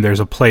every time there's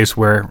a place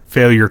where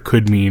failure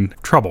could mean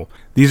trouble.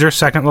 These are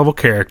 2nd level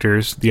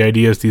characters. The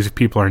idea is these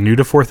people are new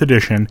to 4th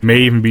edition, may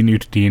even be new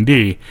to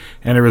D&D,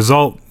 and as a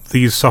result,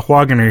 these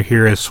Sahuagin are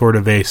here as sort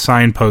of a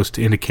signpost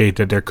to indicate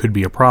that there could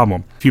be a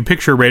problem. If you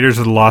picture Raiders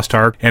of the Lost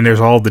Ark and there's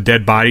all the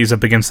dead bodies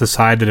up against the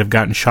side that have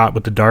gotten shot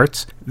with the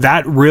darts,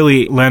 that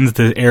really lends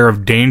the air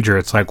of danger.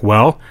 It's like,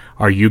 well,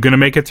 are you going to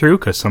make it through?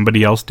 Because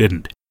somebody else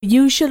didn't.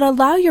 You should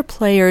allow your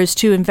players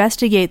to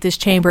investigate this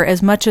chamber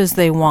as much as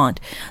they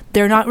want.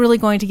 They're not really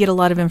going to get a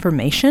lot of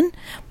information,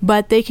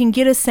 but they can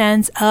get a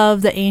sense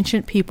of the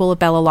ancient people of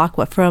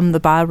Belalaqua from the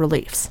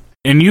bas-reliefs.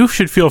 And you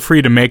should feel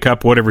free to make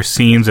up whatever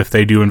scenes, if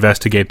they do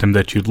investigate them,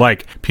 that you'd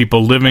like.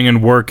 People living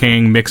and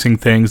working, mixing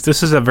things.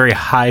 This is a very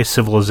high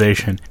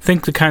civilization.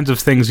 Think the kinds of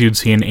things you'd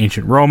see in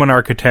ancient Roman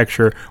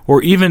architecture,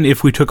 or even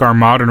if we took our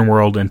modern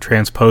world and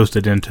transposed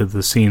it into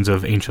the scenes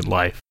of ancient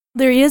life.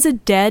 There is a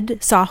dead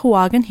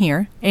Sahuagin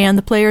here, and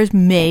the players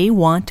may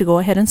want to go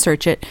ahead and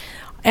search it.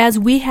 As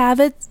we have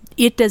it,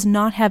 it does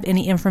not have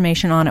any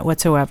information on it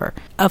whatsoever.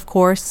 Of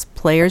course,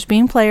 players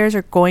being players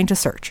are going to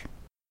search.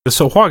 The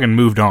Sahuagin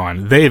moved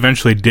on. They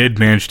eventually did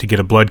manage to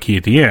get a blood key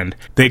at the end.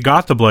 They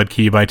got the blood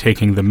key by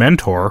taking the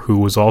mentor, who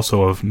was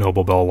also of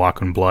noble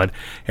Belalaquen blood,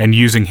 and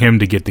using him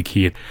to get the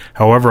key.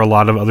 However, a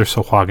lot of other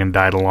Sahuagin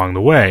died along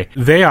the way.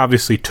 They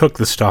obviously took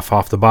the stuff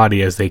off the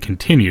body as they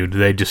continued.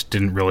 They just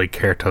didn't really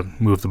care to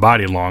move the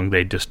body along.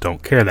 They just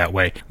don't care that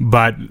way.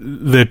 But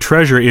the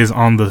treasure is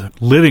on the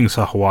living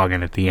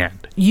Sahuagin at the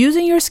end.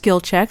 Using your skill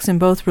checks in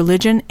both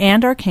religion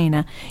and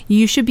arcana,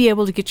 you should be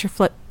able to get your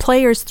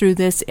players through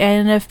this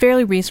in a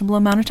fairly reasonable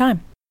amount of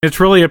time. It's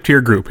really up to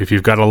your group. If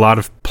you've got a lot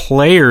of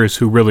players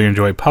who really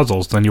enjoy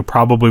puzzles, then you'll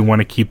probably want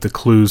to keep the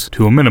clues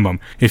to a minimum.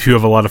 If you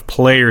have a lot of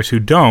players who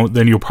don't,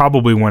 then you'll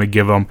probably want to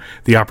give them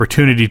the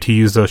opportunity to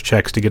use those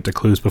checks to get the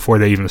clues before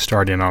they even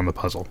start in on the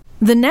puzzle.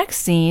 The next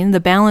scene, the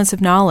Balance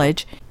of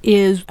Knowledge,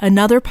 is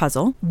another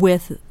puzzle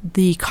with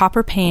the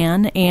copper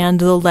pan and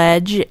the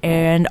ledge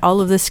and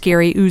all of the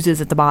scary oozes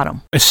at the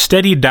bottom. A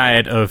steady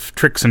diet of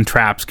tricks and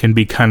traps can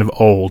be kind of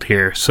old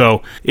here.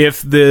 So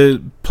if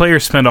the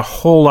players spend a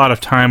whole lot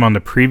of time on the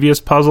previous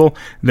puzzle,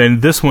 then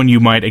this one you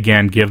might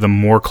again give them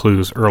more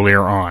clues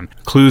earlier on.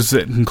 Clues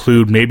that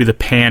include maybe the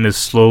pan is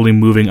slowly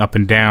moving up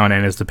and down,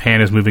 and as the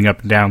pan is moving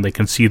up and down, they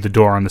can see the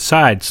door on the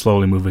side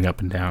slowly moving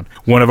up and down.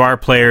 One of our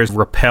players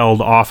rappelled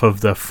off of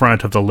the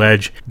front of the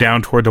ledge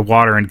down toward the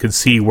water and could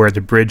see where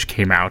the bridge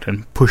came out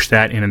and push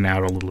that in and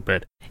out a little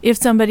bit. If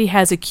somebody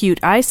has acute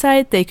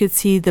eyesight, they could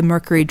see the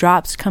mercury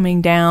drops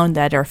coming down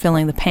that are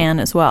filling the pan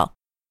as well.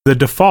 The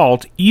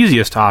default,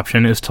 easiest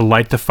option is to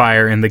light the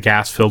fire in the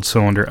gas-filled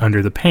cylinder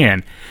under the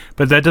pan,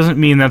 but that doesn't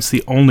mean that's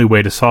the only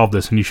way to solve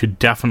this, and you should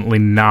definitely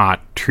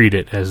not treat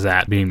it as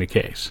that being the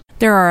case.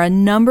 There are a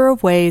number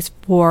of ways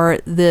for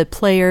the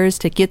players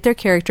to get their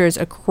characters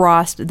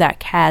across that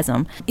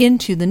chasm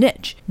into the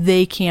niche.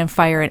 They can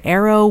fire an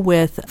arrow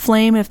with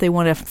flame if they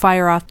want to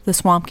fire off the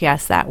swamp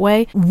gas that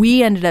way.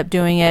 We ended up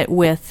doing it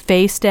with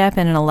Faye Step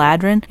and an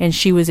Eladrin, and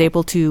she was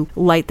able to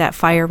light that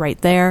fire right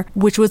there,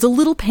 which was a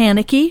little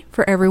panicky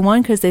for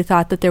everyone because they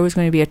thought that there was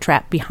going to be a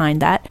trap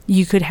behind that.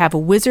 You could have a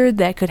wizard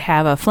that could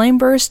have a flame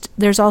burst.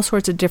 There's all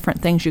sorts of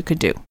different things you could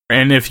do.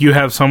 And if you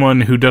have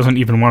someone who doesn't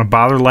even want to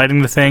bother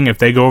lighting the thing, if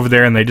they go over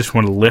there and they just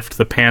want to lift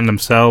the pan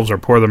themselves or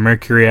pour the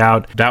mercury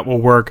out, that will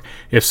work.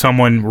 If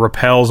someone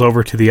rappels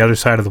over to the other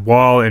side of the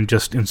wall and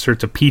just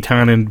inserts a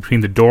piton in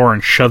between the door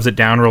and shoves it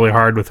down really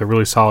hard with a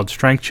really solid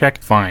strength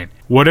check, fine.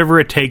 Whatever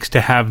it takes to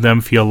have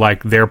them feel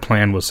like their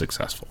plan was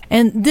successful.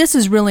 And this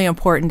is really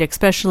important,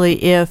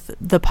 especially if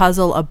the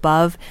puzzle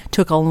above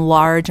took a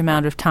large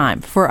amount of time.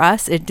 For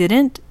us, it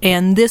didn't,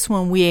 and this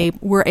one we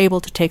were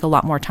able to take a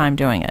lot more time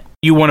doing it.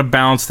 You want to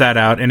balance that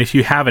out, and if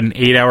you have an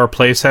 8-hour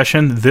play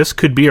session, this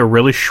could be a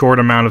really short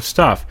amount of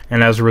stuff,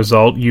 and as a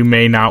result, you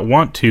may not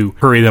want to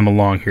hurry them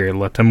along here.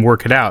 Let them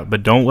work it out,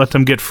 but don't let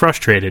them get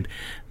frustrated.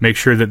 Make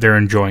sure that they're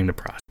enjoying the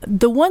process.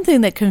 The one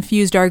thing that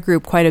confused our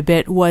group quite a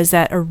bit was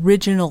that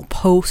original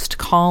post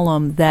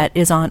column that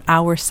is on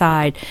our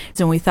side,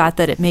 and we thought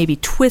that it maybe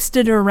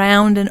twisted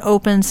around and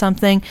opened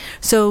something,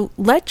 so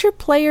let your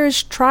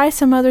players try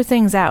some other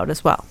things out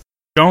as well.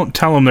 Don't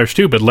tell them they're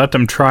stupid. Let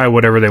them try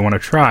whatever they want to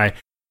try.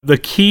 The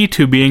key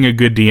to being a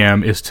good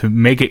DM is to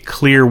make it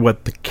clear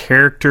what the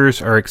characters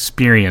are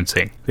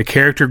experiencing. The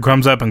character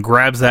comes up and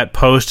grabs that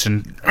post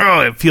and,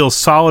 it feels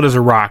solid as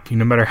a rock.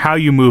 No matter how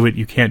you move it,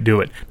 you can't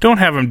do it. Don't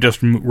have them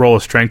just roll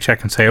a strength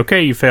check and say,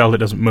 okay, you failed, it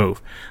doesn't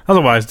move.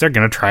 Otherwise, they're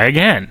going to try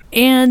again.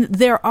 And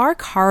there are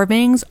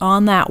carvings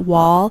on that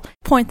wall.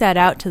 Point that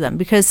out to them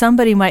because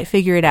somebody might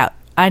figure it out.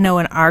 I know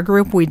in our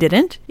group we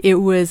didn't. It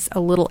was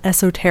a little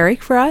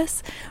esoteric for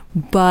us.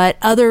 But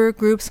other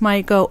groups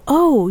might go,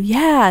 oh,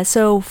 yeah,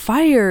 so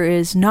fire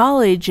is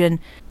knowledge, and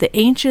the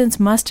ancients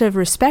must have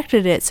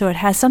respected it, so it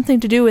has something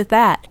to do with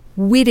that.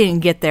 We didn't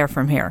get there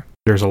from here.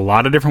 There's a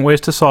lot of different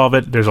ways to solve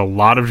it. There's a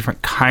lot of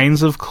different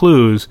kinds of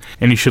clues,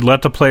 and you should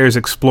let the players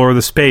explore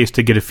the space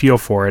to get a feel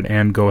for it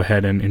and go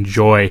ahead and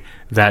enjoy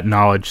that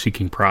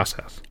knowledge-seeking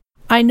process.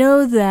 I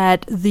know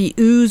that the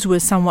ooze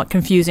was somewhat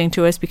confusing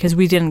to us because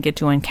we didn't get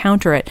to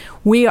encounter it.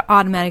 We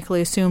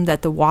automatically assumed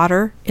that the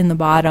water in the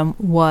bottom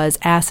was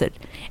acid,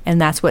 and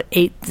that's what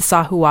ate the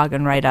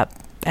Sahuagin right up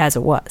as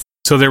it was.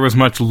 So there was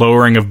much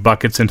lowering of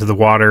buckets into the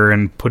water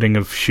and putting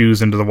of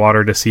shoes into the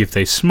water to see if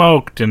they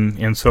smoked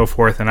and so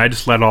forth, and I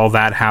just let all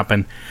that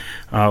happen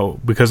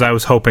because I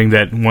was hoping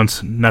that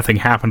once nothing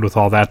happened with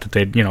all that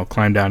they'd,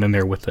 climb down in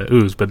there with the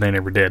ooze, but they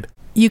never did.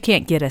 You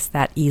can't get us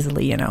that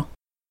easily,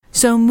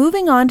 So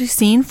moving on to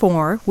scene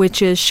 4,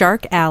 which is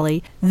Shark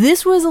Alley.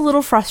 This was a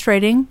little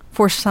frustrating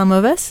for some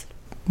of us,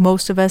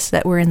 most of us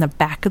that were in the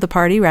back of the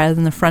party rather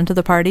than the front of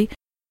the party.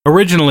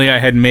 Originally, I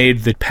had made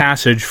the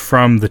passage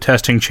from the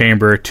testing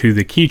chamber to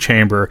the key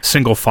chamber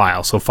single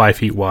file, so 5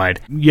 feet wide.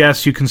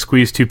 Yes, you can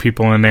squeeze 2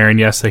 people in there, and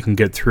yes, they can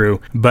get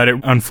through, but it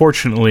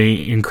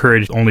unfortunately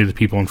encouraged only the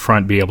people in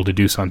front be able to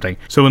do something.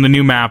 So in the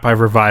new map,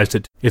 I've revised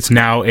it. It's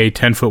now a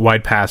 10-foot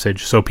wide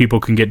passage, so people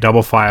can get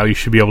double file. You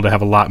should be able to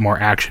have a lot more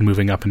action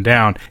moving up and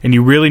down, and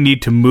you really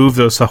need to move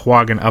those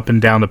Sahuagin up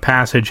and down the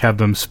passage, have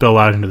them spill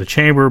out into the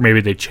chamber.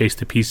 Maybe they chase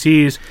the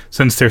PCs.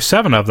 Since there's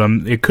 7 of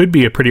them, it could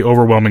be a pretty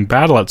overwhelming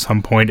battle at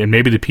some point, and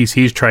maybe the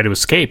PCs try to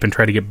escape and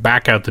try to get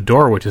back out the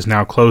door, which is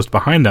now closed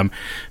behind them.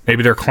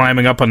 Maybe they're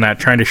climbing up on that,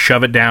 trying to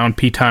shove it down,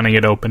 pitoning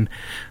it open.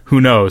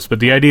 Who knows? But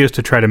the idea is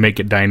to try to make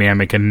it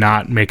dynamic and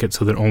not make it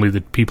so that only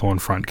the people in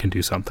front can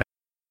do something.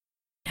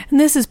 And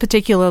this is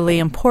particularly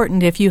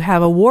important if you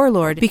have a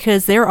warlord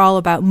because they're all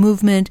about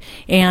movement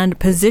and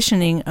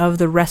positioning of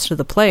the rest of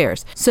the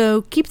players.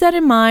 So keep that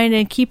in mind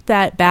and keep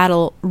that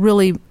battle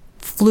really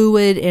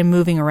fluid and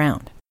moving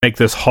around. Make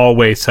this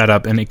hallway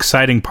setup an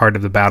exciting part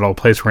of the battle, a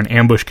place where an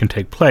ambush can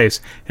take place,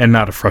 and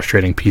not a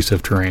frustrating piece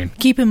of terrain.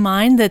 Keep in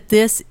mind that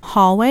this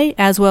hallway,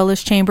 as well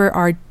as chamber,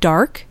 are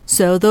dark,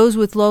 so those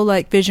with low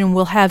light vision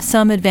will have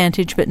some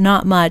advantage, but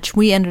not much.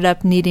 We ended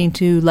up needing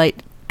to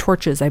light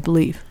torches, I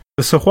believe.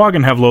 The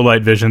Sahuagin have low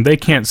light vision. They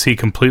can't see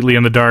completely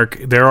in the dark.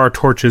 There are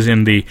torches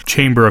in the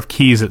chamber of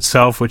keys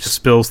itself, which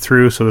spills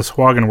through, so the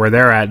Sahuagin, where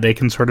they're at, they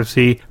can sort of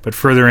see, but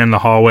further in the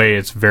hallway,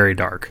 it's very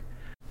dark.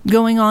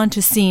 Going on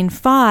to scene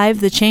 5,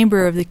 the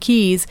Chamber of the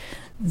Keys,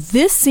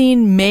 this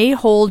scene may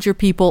hold your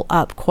people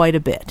up quite a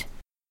bit.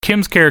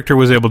 Kim's character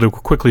was able to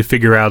quickly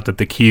figure out that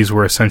the keys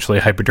were essentially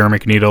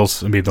hypodermic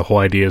needles. I mean, the whole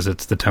idea is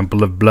it's the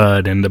Temple of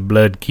Blood and the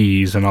blood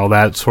keys and all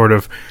that sort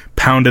of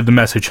pounded the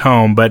message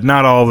home, but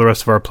not all the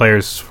rest of our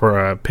players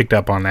were picked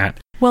up on that.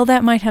 Well,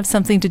 that might have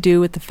something to do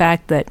with the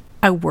fact that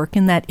I work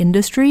in that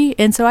industry,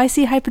 and so I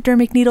see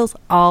hypodermic needles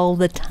all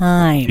the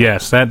time.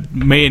 Yes, that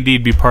may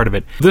indeed be part of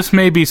it. This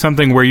may be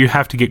something where you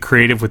have to get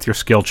creative with your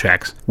skill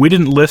checks. We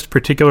didn't list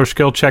particular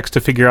skill checks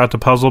to figure out the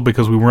puzzle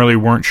because we really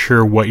weren't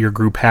sure what your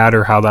group had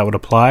or how that would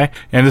apply,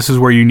 and this is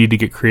where you need to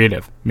get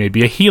creative.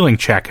 Maybe a healing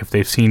check if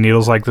they've seen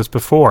needles like this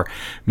before.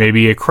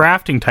 Maybe a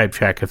crafting type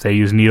check if they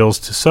use needles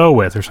to sew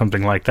with or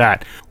something like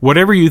that.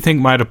 Whatever you think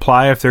might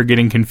apply if they're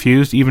getting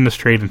confused, even a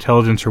straight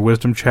intelligence or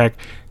wisdom check,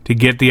 to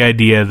get the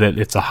idea that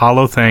it's a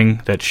hollow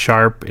thing, that's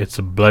sharp, it's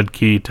a blood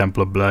key,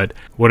 Temple of Blood,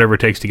 whatever it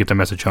takes to get the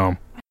message home.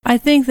 I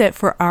think that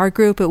for our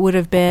group it would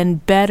have been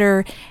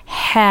better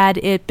had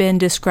it been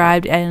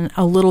described in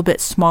a little bit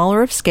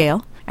smaller of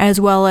scale, as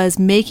well as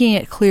making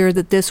it clear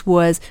that this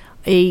was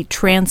a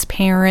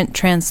transparent,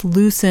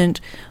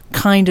 translucent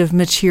kind of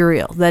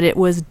material, that it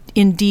was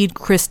indeed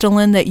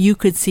crystalline, that you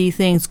could see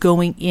things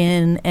going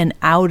in and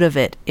out of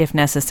it if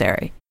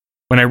necessary.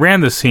 When I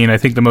ran this scene, I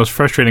think the most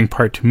frustrating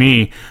part to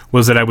me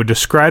was that I would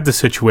describe the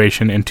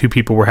situation and two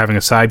people were having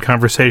a side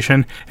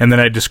conversation, and then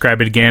I'd describe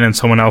it again and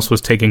someone else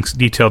was taking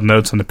detailed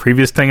notes on the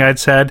previous thing I'd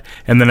said,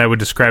 and then I would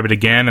describe it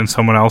again and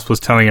someone else was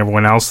telling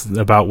everyone else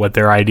about what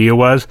their idea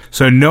was.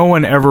 So no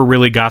one ever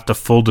really got the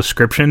full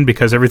description,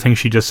 because everything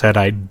she just said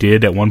I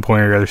did at one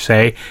point or other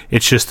say.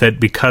 It's just that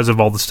because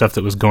of all the stuff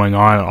that was going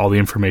on, all the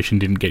information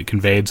didn't get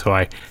conveyed, so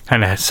I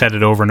kind of said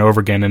it over and over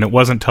again, and it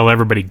wasn't until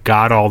everybody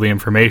got all the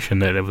information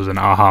that it was an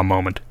aha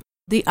moment.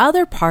 The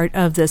other part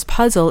of this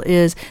puzzle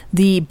is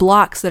the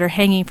blocks that are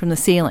hanging from the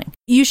ceiling.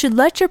 You should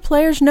let your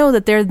players know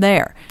that they're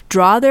there.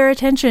 Draw their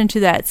attention to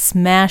that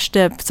smashed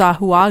up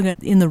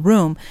sahuagin in the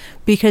room,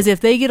 because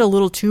if they get a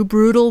little too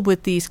brutal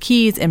with these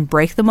keys and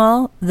break them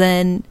all,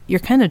 then you're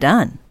kind of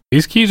done.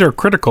 These keys are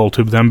critical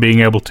to them being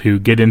able to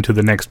get into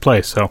the next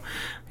place, so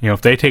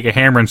if they take a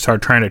hammer and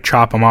start trying to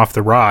chop them off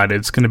the rod,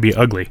 it's going to be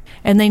ugly.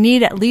 And they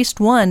need at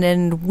least one,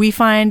 and we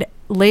find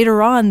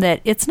later on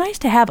that it's nice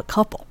to have a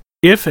couple.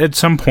 If at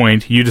some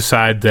point you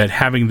decide that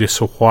having the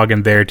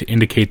sahuagin there to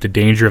indicate the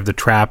danger of the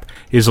trap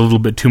is a little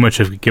bit too much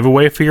of a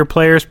giveaway for your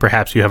players,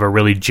 perhaps you have a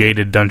really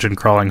jaded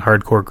dungeon-crawling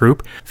hardcore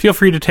group, feel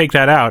free to take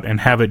that out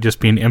and have it just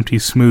be an empty,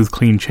 smooth,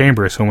 clean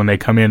chamber, so when they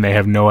come in they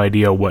have no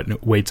idea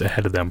what waits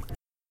ahead of them.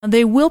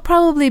 They will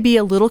probably be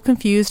a little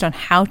confused on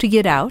how to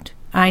get out.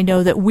 I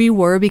know that we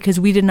were, because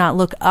we did not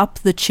look up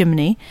the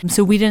chimney,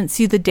 so we didn't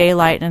see the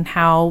daylight and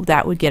how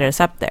that would get us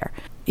up there.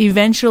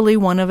 Eventually,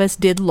 one of us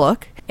did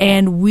look,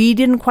 and we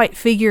didn't quite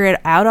figure it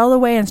out all the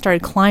way and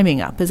started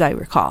climbing up, as I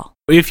recall.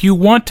 If you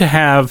want to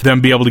have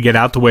them be able to get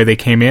out the way they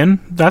came in,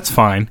 that's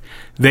fine.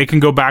 They can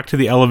go back to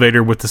the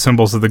elevator with the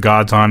symbols of the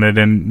gods on it,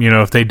 and,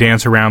 if they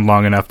dance around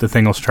long enough, the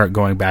thing will start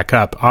going back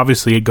up.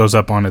 Obviously, it goes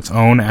up on its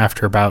own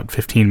after about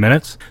 15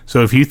 minutes.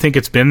 So if you think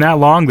it's been that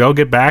long, they'll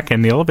get back,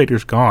 and the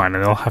elevator's gone,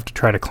 and they'll have to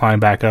try to climb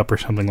back up or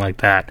something like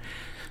that.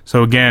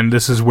 So again,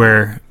 this is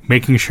where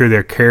making sure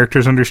their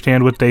characters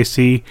understand what they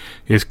see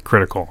is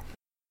critical.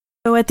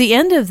 So at the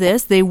end of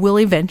this, they will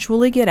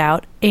eventually get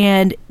out,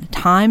 and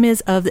time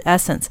is of the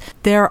essence.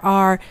 There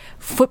are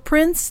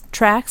footprints,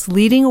 tracks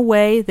leading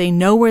away. They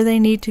know where they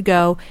need to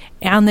go,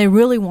 and they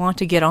really want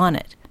to get on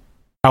it.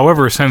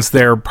 However, since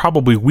they're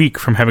probably weak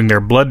from having their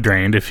blood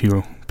drained, if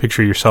you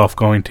picture yourself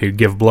going to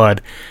give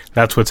blood,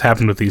 that's what's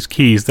happened with these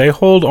keys. They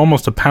hold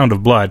almost a pound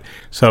of blood,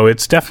 so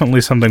it's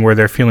definitely something where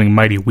they're feeling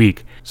mighty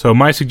weak. So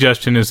my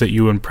suggestion is that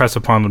you impress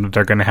upon them that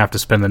they're going to have to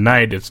spend the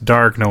night. It's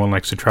dark, no one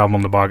likes to travel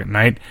in the bog at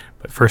night,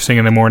 but first thing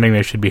in the morning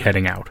they should be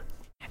heading out.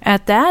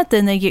 At that,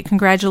 then they get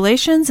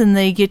congratulations, and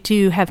they get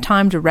to have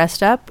time to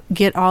rest up,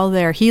 get all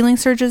their healing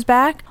surges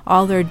back,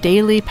 all their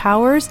daily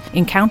powers,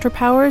 encounter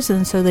powers,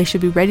 and so they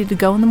should be ready to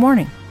go in the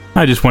morning.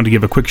 I just want to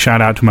give a quick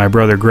shout out to my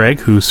brother Greg,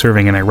 who's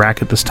serving in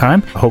Iraq at this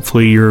time.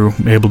 Hopefully you're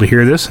able to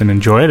hear this and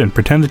enjoy it and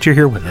pretend that you're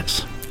here with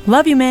us.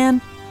 Love you,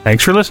 man.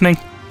 Thanks for listening.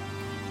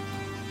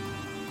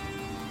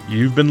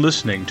 You've been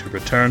listening to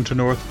Return to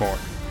Northmoor,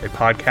 a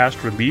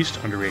podcast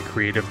released under a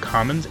Creative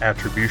Commons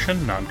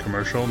Attribution,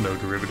 Non-Commercial, No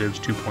Derivatives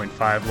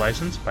 2.5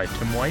 license by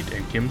Tim White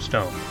and Kim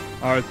Stone.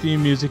 Our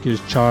theme music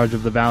is Charge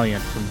of the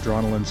Valiant from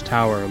Dronelin's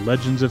Tower,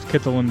 Legends of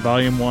Kithalan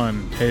Volume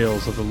 1,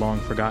 Tales of the Long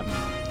Forgotten,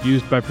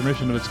 used by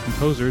permission of its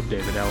composer,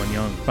 David Allen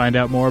Young. Find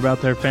out more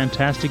about their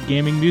fantastic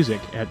gaming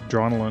music at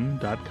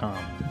dronelin.com.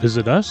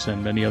 Visit us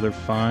and many other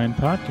fine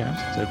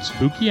podcasts at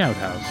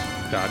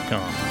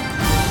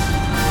spookyouthouse.com.